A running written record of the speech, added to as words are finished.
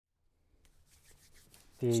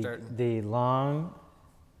the long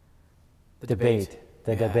debate.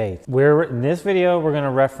 In this video, we're going to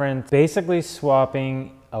reference basically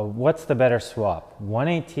swapping what's the better swap,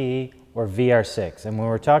 1AT or VR6. And when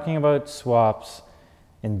we're talking about swaps,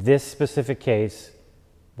 in this specific case,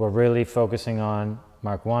 we're really focusing on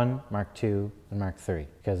Mark 1, Mark 2, and Mark 3,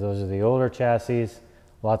 because those are the older chassis.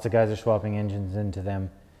 Lots of guys are swapping engines into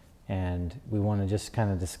them, and we want to just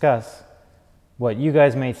kind of discuss what you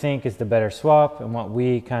guys may think is the better swap and what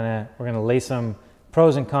we're going to lay some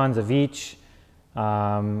pros and cons of each,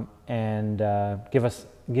 and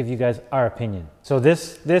give you guys our opinion. So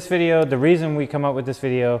this video, the reason we come up with this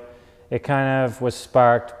video, it kind of was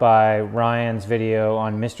sparked by Ryan's video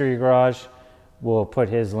on Mystery Garage. We'll put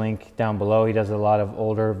his link down below. He does a lot of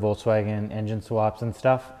older Volkswagen engine swaps and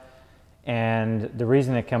stuff. And the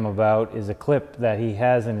reason it came about is a clip that he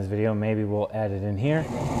has in his video. Maybe we'll add it in here.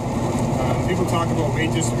 People talk about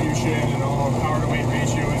weight distribution and all power to weight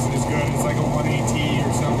ratio isn't as good as like a 1AT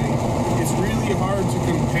or something. It's really hard to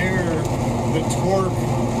compare the torque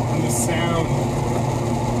and the sound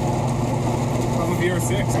of a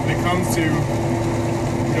VR6 when it comes to,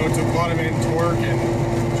 to bottom end torque and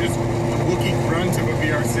just the wookie grunt of a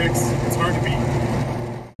VR6. It's hard to beat.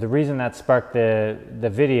 The reason that sparked the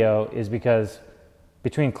video is because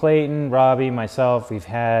between Clayton, Robbie, myself, we've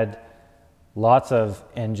had lots of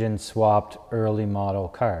engine swapped early model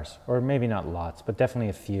cars, or maybe not lots, but definitely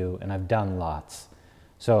a few, and I've done lots.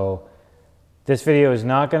 So this video is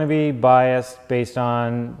not going to be biased based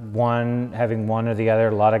on having one or the other.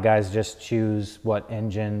 A lot of guys just choose what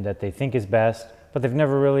engine that they think is best, but they've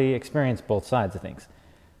never really experienced both sides of things.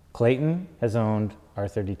 Clayton has owned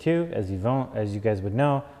R32, as you guys would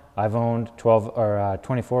know. I've owned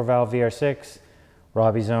 24 valve VR6.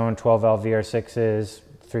 Robbie's owned 12 valve VR6s,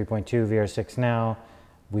 3.2 VR6 now.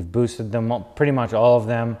 We've boosted them, pretty much all of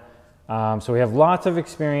them. So we have lots of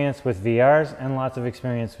experience with VRs and lots of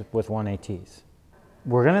experience with 1ATs.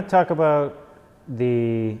 We're going to talk about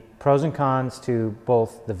the pros and cons to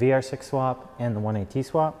both the VR6 swap and the 1AT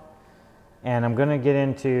swap. And I'm going to get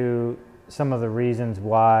into some of the reasons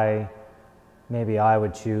why maybe I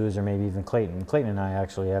would choose, or maybe even Clayton. Clayton and I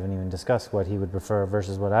actually haven't even discussed what he would prefer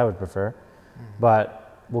versus what I would prefer.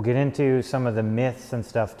 But we'll get into some of the myths and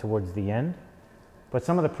stuff towards the end. But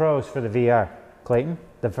some of the pros for the VR. Clayton,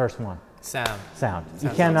 the first one. Sound. You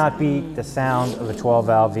cannot beat the sound of a 12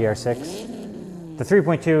 valve VR6. The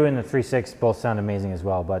 3.2 and the 3.6 both sound amazing as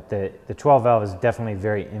well, but the 12 valve is definitely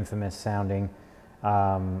very infamous sounding.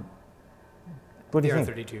 What do you think?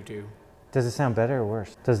 The R32 too. Does it sound better or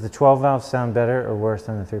worse? Does the 12 valve sound better or worse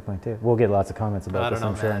than the 3.2? We'll get lots of comments about this,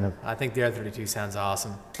 I'm sure. I think the R32 sounds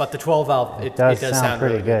awesome, but the 12 valve, it does sound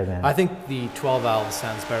pretty really good, man. I think the 12 valve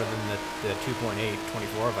sounds better than the 2.8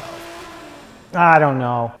 24 valve. I don't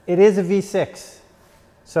know. It is a V6.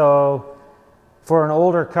 So for an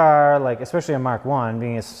older car, like especially a Mark 1,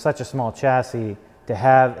 being such a small chassis, to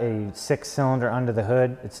have a 6-cylinder under the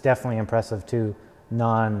hood, it's definitely impressive to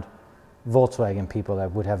non-Volkswagen people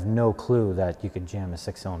that would have no clue that you could jam a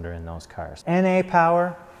 6-cylinder in those cars. NA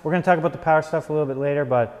power, we're going to talk about the power stuff a little bit later,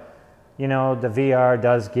 but the VR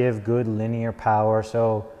does give good linear power,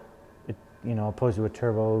 so it, opposed to a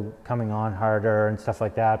turbo coming on harder and stuff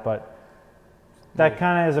like that, but that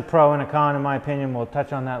kind of is a pro and a con in my opinion. We'll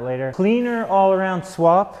touch on that later. Cleaner all-around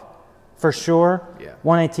swap, for sure. Yeah.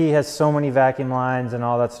 1AT has so many vacuum lines and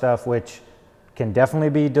all that stuff, which can definitely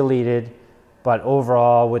be deleted, but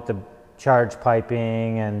overall with the charge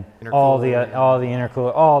piping and all the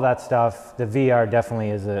intercooler, all that stuff, the VR definitely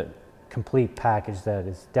is a complete package that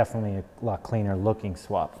is definitely a lot cleaner looking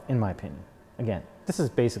swap, in my opinion. Again, this is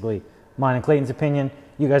basically mine and Clayton's opinion.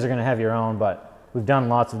 You guys are going to have your own, but we've done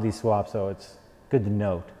lots of these swaps, so it's good to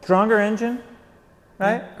note. Stronger engine,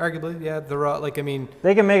 right? Yeah, arguably, yeah.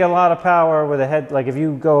 They can make a lot of power with a head. Like if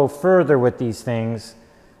you go further with these things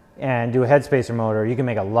and do a head spacer motor, you can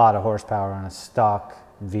make a lot of horsepower on a stock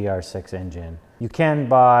VR6 engine. You can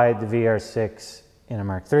buy the VR6 in a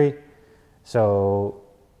Mark 3. So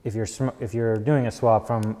if you're doing a swap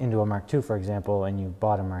into a Mark 2, for example, and you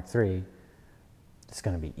bought a Mark 3, it's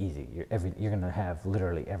going to be easy. You're going to have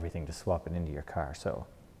literally everything to swap it into your car. So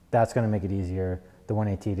that's going to make it easier. The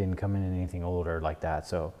 1AT didn't come in anything older like that,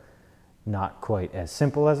 so not quite as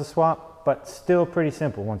simple as a swap, but still pretty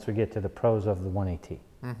simple once we get to the pros of the 1AT. Do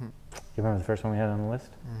you remember the first one we had on the list?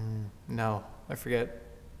 No, I forget.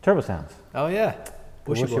 Turbo sounds. Oh yeah.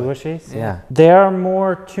 Wishy-washies? Yeah. They are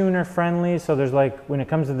more tuner friendly, so there's when it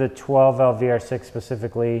comes to the 12 valve VR6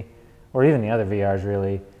 specifically, or even the other VRs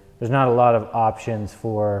really, there's not a lot of options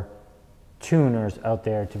for tuners out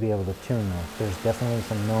there to be able to tune those. There's definitely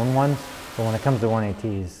some known ones, but when it comes to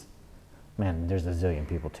 1ATs, man, there's a zillion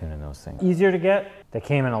people tuning those things. Easier to get. They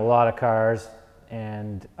came in a lot of cars,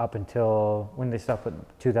 and up until when they stopped with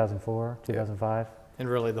 2004, 2005. And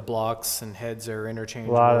really the blocks and heads are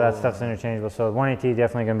interchangeable. A lot of that stuff's interchangeable. So 180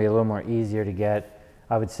 definitely going to be a little more easier to get.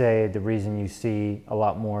 I would say the reason you see a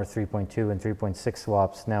lot more 3.2 and 3.6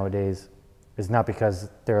 swaps nowadays is not because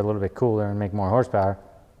they're a little bit cooler and make more horsepower,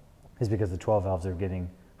 is because the 12 valves are getting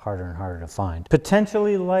harder and harder to find.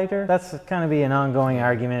 Potentially lighter, that's kind of be an ongoing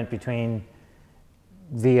argument between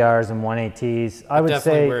VRs and 180s. I would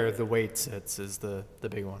definitely say where the weight sits is the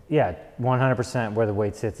big one. Yeah, 100% where the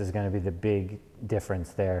weight sits is going to be the big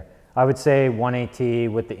difference there. I would say 180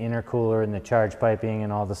 with the intercooler and the charge piping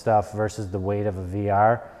and all the stuff versus the weight of a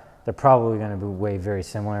VR, they're probably going to be weigh very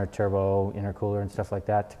similar, turbo, intercooler and stuff like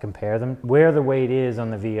that, to compare them. Where the weight is on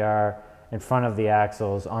the VR in front of the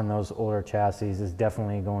axles on those older chassis is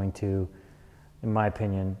definitely going to, in my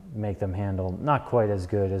opinion, make them handle not quite as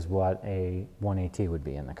good as what a 180 would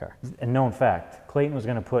be in the car. A known fact, Clayton was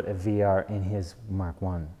going to put a VR in his Mark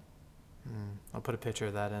 1. I'll put a picture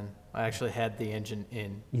of that in. I actually had the engine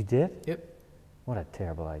in. You did? Yep. What a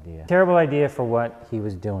terrible idea. Terrible idea for what he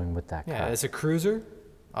was doing with that car. Yeah, as a cruiser,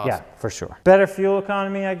 awesome. Yeah, for sure. Better fuel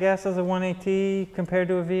economy, I guess, as a 180 compared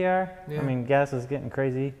to a VR. Yeah. I mean, gas is getting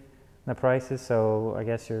crazy in the prices, so I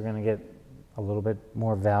guess you're going to get a little bit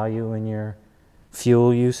more value in your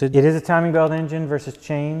fuel usage. It is a timing belt engine versus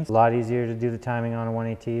chains. A lot easier to do the timing on a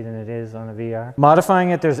 180 than it is on a VR.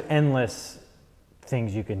 Modifying it, there's endless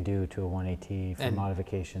things you can do to a 180 for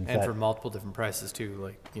modifications. And for multiple different prices too.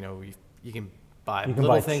 Like, you know, you can buy you can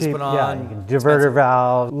little buy things cheap, put on. Yeah, you can diverter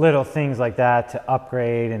valve, little things like that to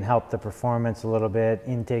upgrade and help the performance a little bit,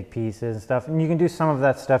 intake pieces and stuff. And you can do some of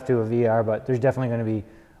that stuff to a VR, but there's definitely going to be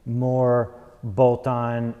more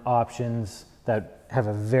bolt-on options that have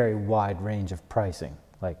a very wide range of pricing,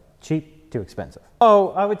 like cheap to expensive. Oh,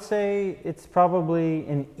 I would say it's probably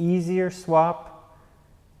an easier swap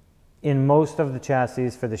in most of the chassis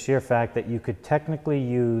for the sheer fact that you could technically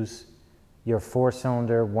use your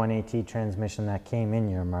 4-cylinder 180 transmission that came in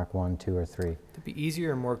your Mark 1, 2, or 3. It'd be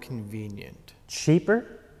easier and more convenient.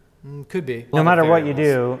 Cheaper? Could be. No matter what you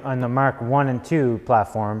do on the Mark 1 and 2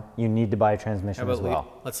 platform, you need to buy a transmission as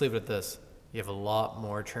well. Let's leave it at this. You have a lot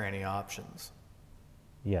more tranny options.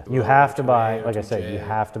 Yeah, you have to buy, like I said, you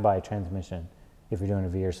have to buy a transmission if you're doing a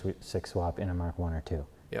VR6 swap in a Mark 1 or 2.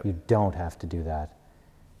 Yep. You don't have to do that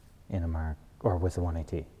in a Mark or with a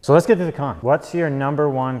 180. So let's get to the con. What's your number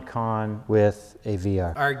one con with a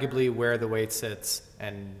VR? Arguably where the weight sits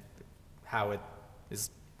and how it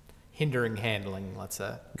is hindering handling, let's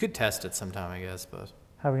say. You could test it sometime, I guess, but...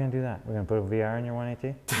 How are we gonna do that? We're gonna put a VR in your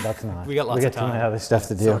 180? That's not. We got lots of time. We got too many other stuff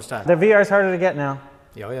to do. So much time. The VR is harder to get now.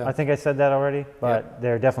 Oh, yeah. I think I said that already, but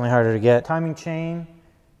they're definitely harder to get. Timing chain,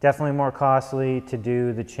 definitely more costly to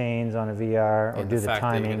do the chains on a VR or do the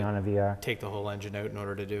timing on a VR. Take the whole engine out in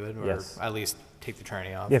order to do it, or at least take the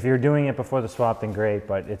tranny off. If you're doing it before the swap, then great,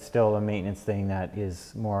 but it's still a maintenance thing that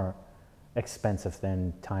is more expensive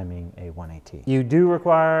than timing a 180. You do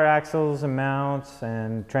require axles and mounts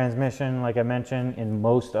and transmission, like I mentioned, in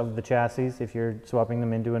most of the chassis if you're swapping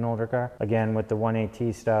them into an older car. Again, with the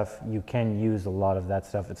 180 stuff, you can use a lot of that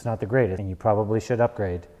stuff. It's not the greatest, and you probably should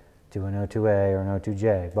upgrade to an O2A or an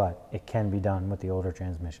O2J, but it can be done with the older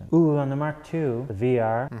transmission. Ooh, on the Mark II, the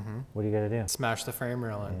VR, what do you gotta do? Smash the frame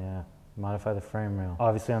rail in. Yeah. Modify the frame rail.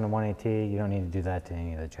 Obviously on the 180, you don't need to do that to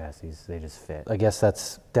any of the chassis. They just fit. I guess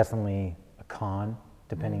that's definitely a con,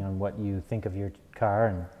 depending on what you think of your car.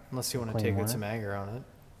 And unless you want to take out some anger on it.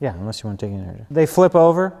 Yeah, unless you want to take it out. They flip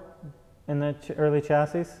over in the early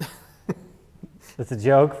chassis. It's a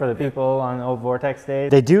joke for the people on old Vortex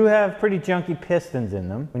days. They do have pretty junky pistons in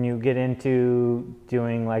them when you get into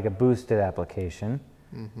doing like a boosted application.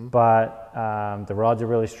 But the rods are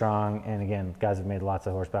really strong, and again, guys have made lots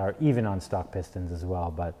of horsepower, even on stock pistons as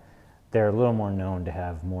well, but they're a little more known to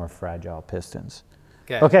have more fragile pistons.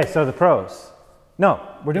 Okay, so the pros.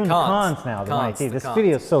 No, we're doing the cons now. The 180. This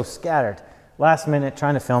video is so scattered. Last minute,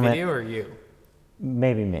 trying to film it. Video or you?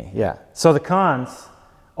 Maybe me, yeah. So the cons,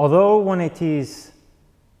 although 180s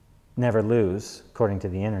never lose, according to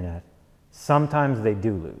the internet, sometimes they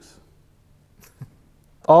do lose.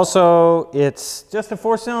 Also, it's just a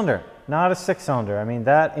 4-cylinder, not a 6-cylinder. I mean,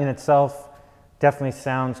 that in itself definitely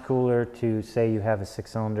sounds cooler to say you have a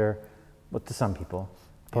 6-cylinder, but to some people,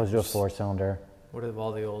 opposed to a 4-cylinder. What did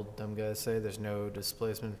all the old dumb guys say? There's no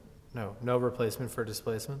displacement, no replacement for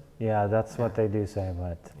displacement? Yeah, that's what they do say,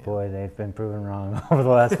 but boy, they've been proven wrong over the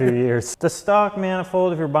last few years. The stock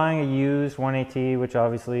manifold, if you're buying a used 180, which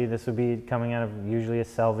obviously this would be coming out of usually a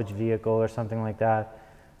salvage vehicle or something like that,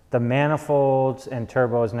 The manifolds and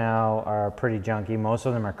turbos now are pretty junky. Most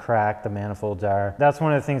of them are cracked, the manifolds are. That's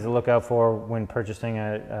one of the things to look out for when purchasing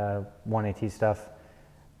a 1AT stuff.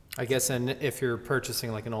 I guess, and if you're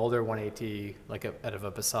purchasing like an older 1AT, like out of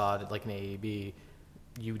a Passat, like an AEB,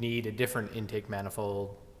 you need a different intake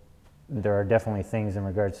manifold. There are definitely things in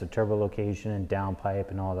regards to turbo location and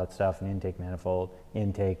downpipe and all that stuff, and intake manifold,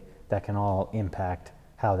 intake, that can all impact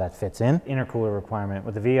how that fits in. Intercooler requirement.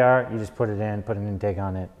 With the VR, you just put it in, put an intake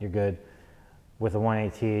on it, you're good. With a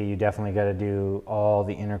 1AT, you definitely got to do all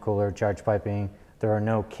the intercooler charge piping. There are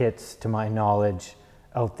no kits, to my knowledge,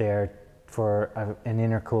 out there for an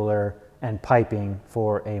intercooler and piping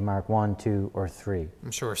for a Mark 1, 2, or 3.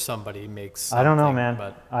 I'm sure somebody makes I don't know, man.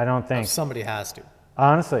 But I don't think. Somebody has to.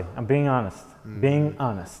 Honestly, I'm being honest. Being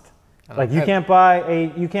honest. Like you can't buy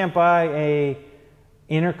a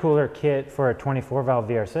intercooler kit for a 24 valve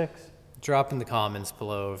VR6. Drop in the comments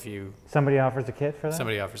below if you... Somebody offers a kit for that?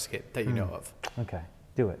 Somebody offers a kit that you know of. Okay,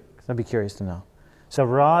 do it, because I'd be curious to know. So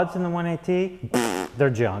rods in the 1AT, they're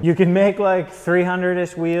junk. You can make like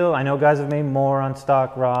 300-ish wheel. I know guys have made more on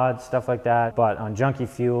stock rods, stuff like that, but on junky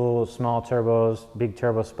fuel, small turbos, big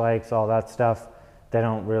turbo spikes, all that stuff, they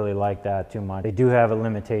don't really like that too much. They do have a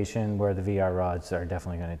limitation where the VR rods are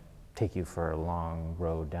definitely going to take you for a long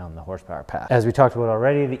road down the horsepower path. As we talked about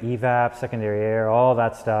already, the evap, secondary air, all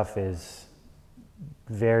that stuff is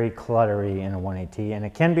very cluttery in a 1AT, and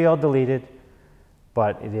it can be all deleted,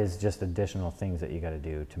 but it is just additional things that you got to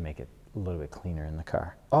do to make it a little bit cleaner in the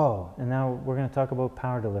car. Oh, and now we're going to talk about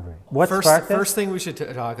power delivery. What sparked this? First thing we should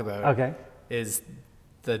talk about is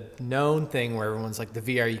the known thing where everyone's like, the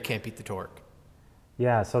VR, you can't beat the torque.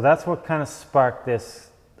 Yeah, so that's what kind of sparked this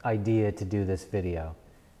idea to do this video.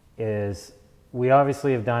 Is we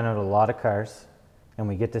obviously have dynoed a lot of cars, and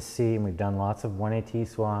we get to see, and we've done lots of 1AT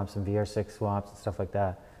swaps and VR6 swaps and stuff like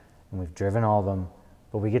that, and we've driven all of them,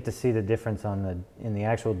 but we get to see the difference in the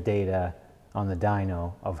actual data on the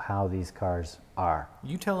dyno of how these cars are.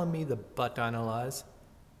 You telling me the butt dyno lies?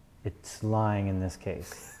 It's lying in this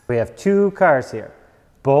case. We have two cars here.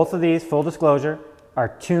 Both of these, full disclosure, are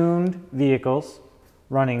tuned vehicles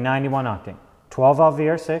running 91 octane. 12 valve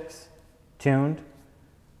VR6, tuned.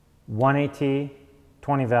 1AT,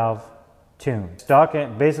 20 valve, tuned. Stock,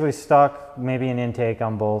 basically stock, maybe an intake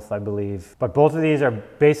on both, I believe. But both of these are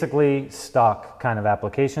basically stock kind of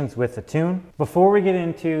applications with the tune. Before we get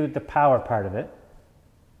into the power part of it,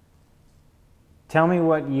 tell me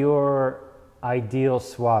what your ideal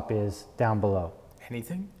swap is down below.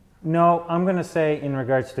 Anything? No, I'm gonna say in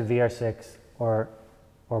regards to VR6 or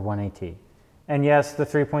 1AT. And yes, the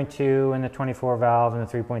 3.2 and the 24 valve and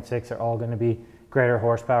the 3.6 are all gonna be greater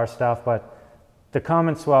horsepower stuff, but the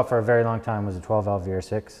common swap for a very long time was the 12 valve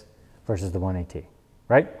VR6 versus the 1AT,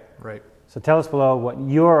 right? Right. So tell us below what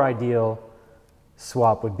your ideal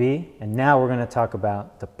swap would be, and now we're going to talk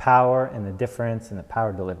about the power and the difference in the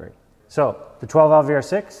power delivery. So the 12 valve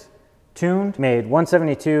VR6 tuned made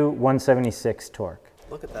 172, 176 torque.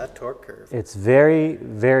 Look at that torque curve. It's very,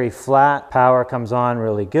 very flat. Power comes on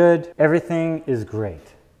really good. Everything is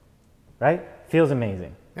great, right? Feels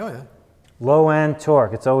amazing. Oh yeah. Low end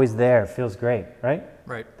torque, it's always there, feels great, right?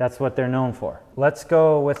 Right. That's what they're known for. Let's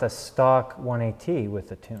go with a stock 1AT with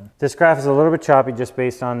the tune. This graph is a little bit choppy just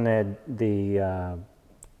based on the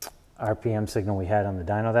RPM signal we had on the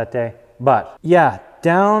dyno that day. But yeah,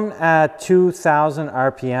 down at 2000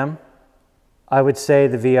 RPM, I would say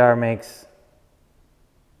the VR makes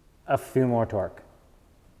a few more torque,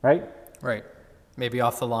 right? Right. Maybe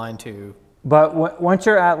off the line too. But once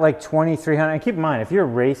you're at like 2300, and keep in mind, if you're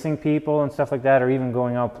racing people and stuff like that, or even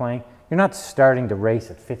going out playing, you're not starting to race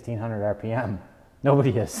at 1500 RPM.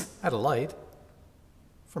 Nobody is. At a light.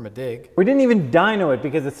 From a dig. We didn't even dyno it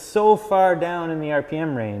because it's so far down in the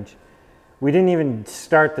RPM range. We didn't even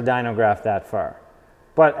start the dyno graph that far.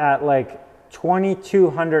 But at like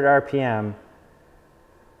 2200 RPM,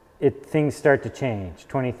 things start to change.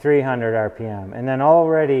 2300 RPM. And then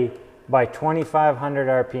already by 2500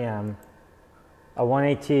 RPM, a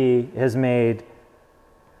 1AT has made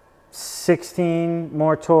 16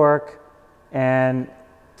 more torque and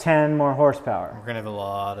 10 more horsepower. We're gonna have a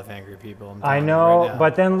lot of angry people. I know, right,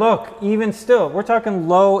 but then look, even still, we're talking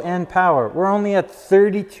low end power. We're only at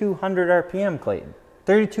 3200 RPM, Clayton.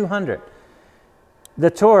 3200.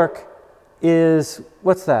 The torque is,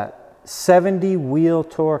 what's that? 70 wheel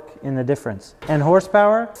torque in the difference. And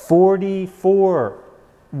horsepower, 44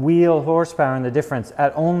 wheel horsepower in the difference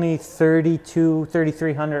at only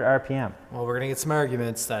 3,300 RPM. Well, we're gonna get some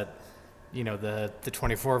arguments that, you know, the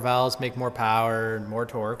 24 valves make more power and more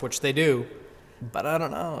torque, which they do, but I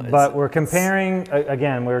don't know. But we're comparing,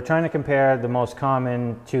 again, we're trying to compare the most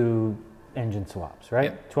common to engine swaps,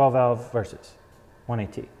 right? Yeah. 12 valve versus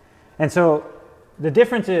 1AT. And so the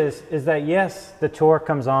difference is that yes, the torque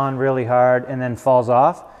comes on really hard and then falls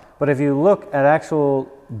off. But if you look at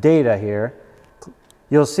actual data here,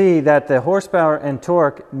 you'll see that the horsepower and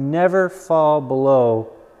torque never fall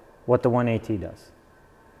below what the 1AT does,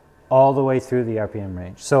 all the way through the RPM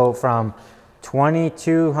range. So from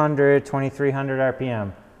 2200, 2300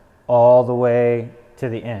 RPM, all the way to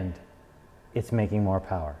the end, it's making more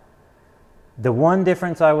power. The one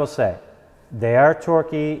difference I will say, they are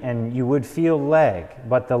torquey and you would feel lag,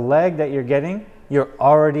 but the lag that you're getting, you're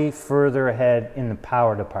already further ahead in the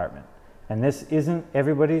power department. And this isn't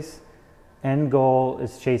everybody's end goal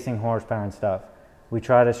is chasing horsepower and stuff. We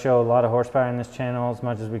try to show a lot of horsepower in this channel as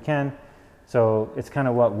much as we can. So it's kind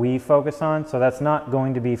of what we focus on. So that's not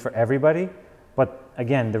going to be for everybody. But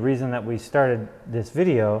again, the reason that we started this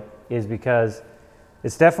video is because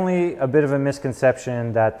it's definitely a bit of a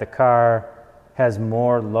misconception that the car has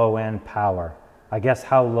more low-end power. I guess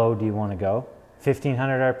how low do you want to go?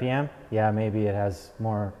 1500 RPM? Yeah, maybe it has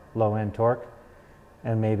more low-end torque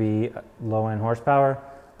and maybe low-end horsepower.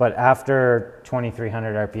 But after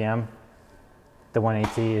 2300 RPM, the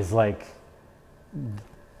 180 is like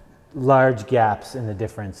large gaps in the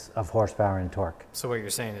difference of horsepower and torque. So what you're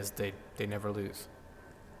saying is they never lose.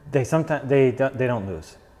 They sometimes they don't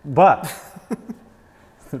lose, but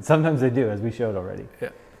sometimes they do, as we showed already. Yeah.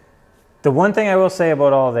 The one thing I will say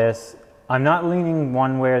about all this, I'm not leaning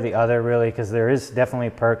one way or the other really, because there is definitely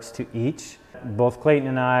perks to each. Both Clayton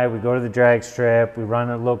and I, we go to the drag strip, we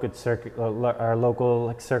run a local circuit, our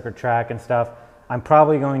local circuit track and stuff. I'm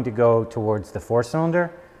probably going to go towards the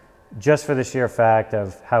 4-cylinder, just for the sheer fact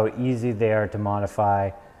of how easy they are to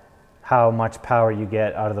modify, how much power you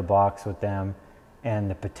get out of the box with them,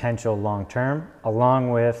 and the potential long term,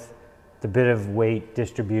 along with the bit of weight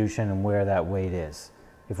distribution and where that weight is.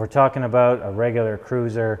 If we're talking about a regular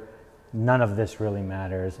cruiser, none of this really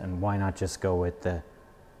matters, and why not just go with the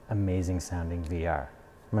amazing sounding VR?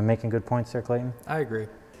 Am I making good points there, Clayton? I agree.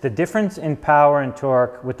 The difference in power and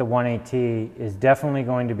torque with the 1AT is definitely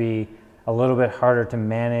going to be a little bit harder to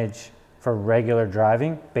manage for regular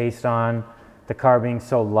driving based on the car being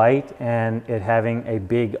so light and it having a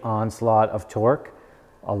big onslaught of torque,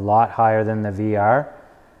 a lot higher than the VR.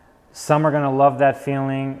 Some are going to love that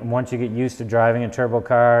feeling. Once you get used to driving a turbo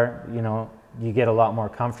car, you know, you get a lot more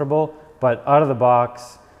comfortable. But out of the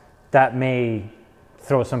box, that may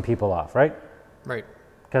throw some people off, right? Right.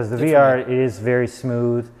 Because the VR is very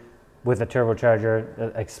smooth with a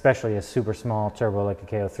turbocharger, especially a super small turbo like a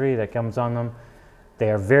KO3 that comes on them. They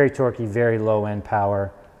are very torquey, very low end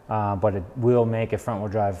power, but it will make a front wheel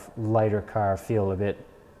drive lighter car feel a bit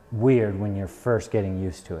weird when you're first getting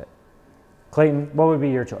used to it. Clayton, what would be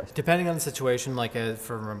your choice? Depending on the situation, like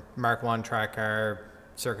for a Mark 1 track car,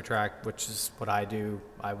 circuit track, which is what I do,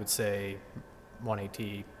 I would say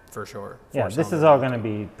 180 for sure. Yeah, this is all going to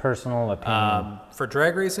be personal opinion. For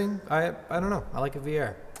drag racing, I don't know. I like a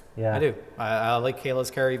VR. Yeah, I do. I like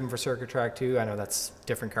Kayla's car even for circuit track too. I know that's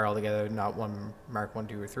different car altogether, not one Mark 1,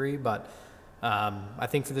 2, or 3, but I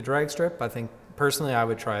think for the drag strip, I think personally I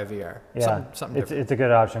would try a VR. Yeah, something different. It's a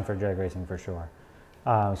good option for drag racing for sure,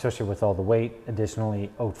 especially with all the weight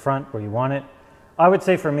additionally out front where you want it. I would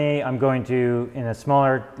say for me, I'm going to, in a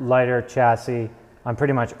smaller, lighter chassis, I'm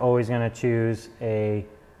pretty much always going to choose a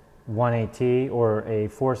 1AT or a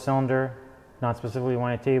 4-cylinder, not specifically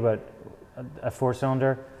 1AT, but a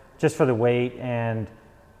 4-cylinder, just for the weight, and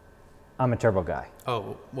I'm a turbo guy.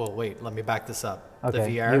 Oh, well, wait, let me back this up. Okay,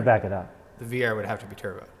 the VR, you back it up. The VR would have to be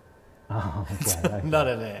turbo. Oh, okay. None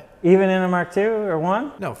of that. Even in a Mark II or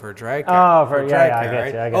 1? No, for a drag car. Oh, for a yeah, drag yeah, car, I get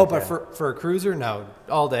right? you. I get oh, you. but for a cruiser, no,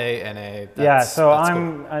 all day NA. Yeah, so that's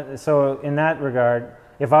I'm so in that regard,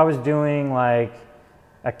 if I was doing like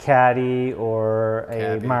a Caddy or a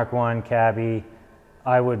Cabby. Mark 1 Cabby,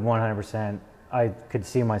 I would 100%. I could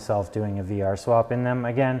see myself doing a VR swap in them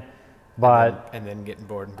again, but and then getting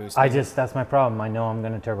bored and boosting. that's my problem. I know I'm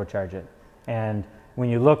going to turbocharge it, and when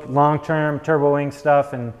you look long-term turboing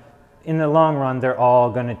stuff, and in the long run, they're all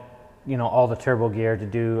going to, you know, all the turbo gear to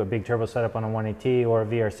do a big turbo setup on a 180 or a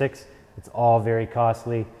VR6. It's all very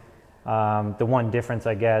costly. The one difference,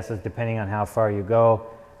 I guess, is depending on how far you go.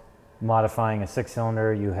 Modifying a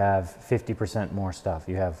 6-cylinder, you have 50% more stuff.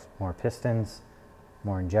 You have more pistons,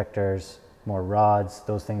 more injectors, more rods.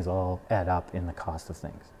 Those things all add up in the cost of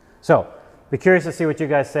things. So, be curious to see what you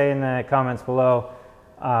guys say in the comments below.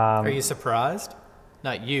 Are you surprised?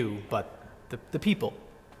 Not you, but the people.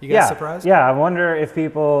 You guys surprised? Yeah, I wonder if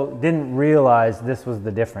people didn't realize this was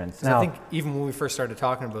the difference. Now, I think even when we first started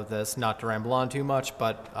talking about this, not to ramble on too much,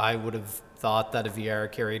 but I would have thought that a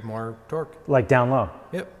VR carried more torque. Like down low.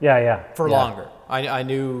 Yep. Yeah. For longer. I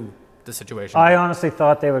knew the situation. I honestly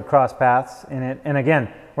thought they would cross paths in it. And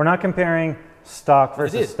again, we're not comparing stock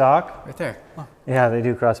versus stock. Right there. Oh. Yeah, they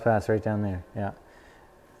do cross paths right down there. Yeah.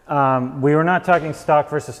 We were not talking stock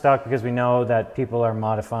versus stock because we know that people are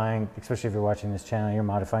modifying, especially if you're watching this channel, you're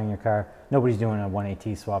modifying your car. Nobody's doing a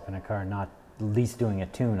 180 swap in a car, not at least doing a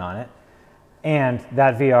tune on it. And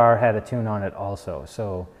that VR had a tune on it also.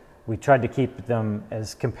 So we tried to keep them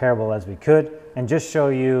as comparable as we could and just show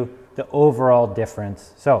you the overall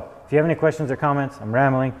difference. So if you have any questions or comments, I'm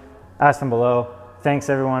rambling, ask them below. Thanks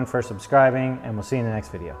everyone for subscribing, and we'll see you in the next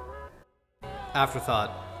video.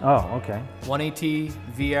 Afterthought. Oh, okay. 180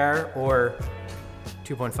 VR or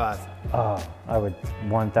 2.5? Oh, I would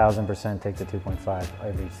 1000% take the 2.5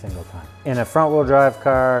 every single time. In a front wheel drive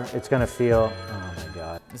car, it's gonna feel, oh my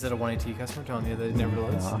God. Is that a 180 customer telling you that it never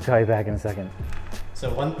loads? No, I'll call you back in a second. So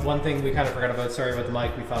one thing we kind of forgot about, sorry about the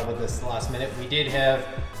mic, we thought about this last minute. We did have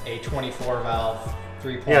a 24 valve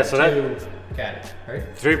 3.2 caddy,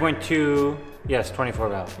 right? 3.2, yes, 24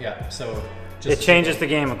 valve. Yeah, so it changes the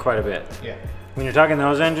game quite a bit. Yeah. When you're talking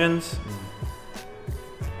those engines,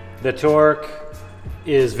 the torque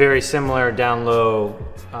is very similar down low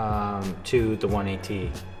to the 180,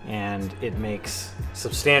 and it makes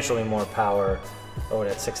substantially more power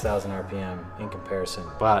at 6,000 RPM in comparison.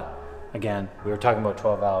 But again, we were talking about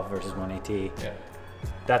 12 valve versus 180. Yeah.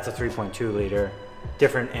 That's a 3.2 liter,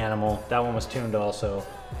 different animal. That one was tuned also,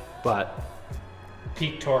 but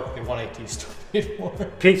peak torque, the 180 still made more.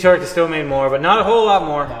 Peak torque still made more, but not a whole lot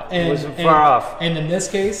more. No. It wasn't far off. And in this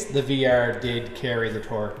case, the VR did carry the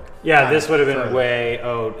torque. Yeah, this would have been way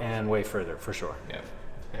out and way further, for sure. Yeah.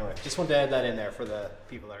 Anyway, just wanted to add that in there for the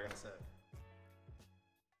people that are going to say.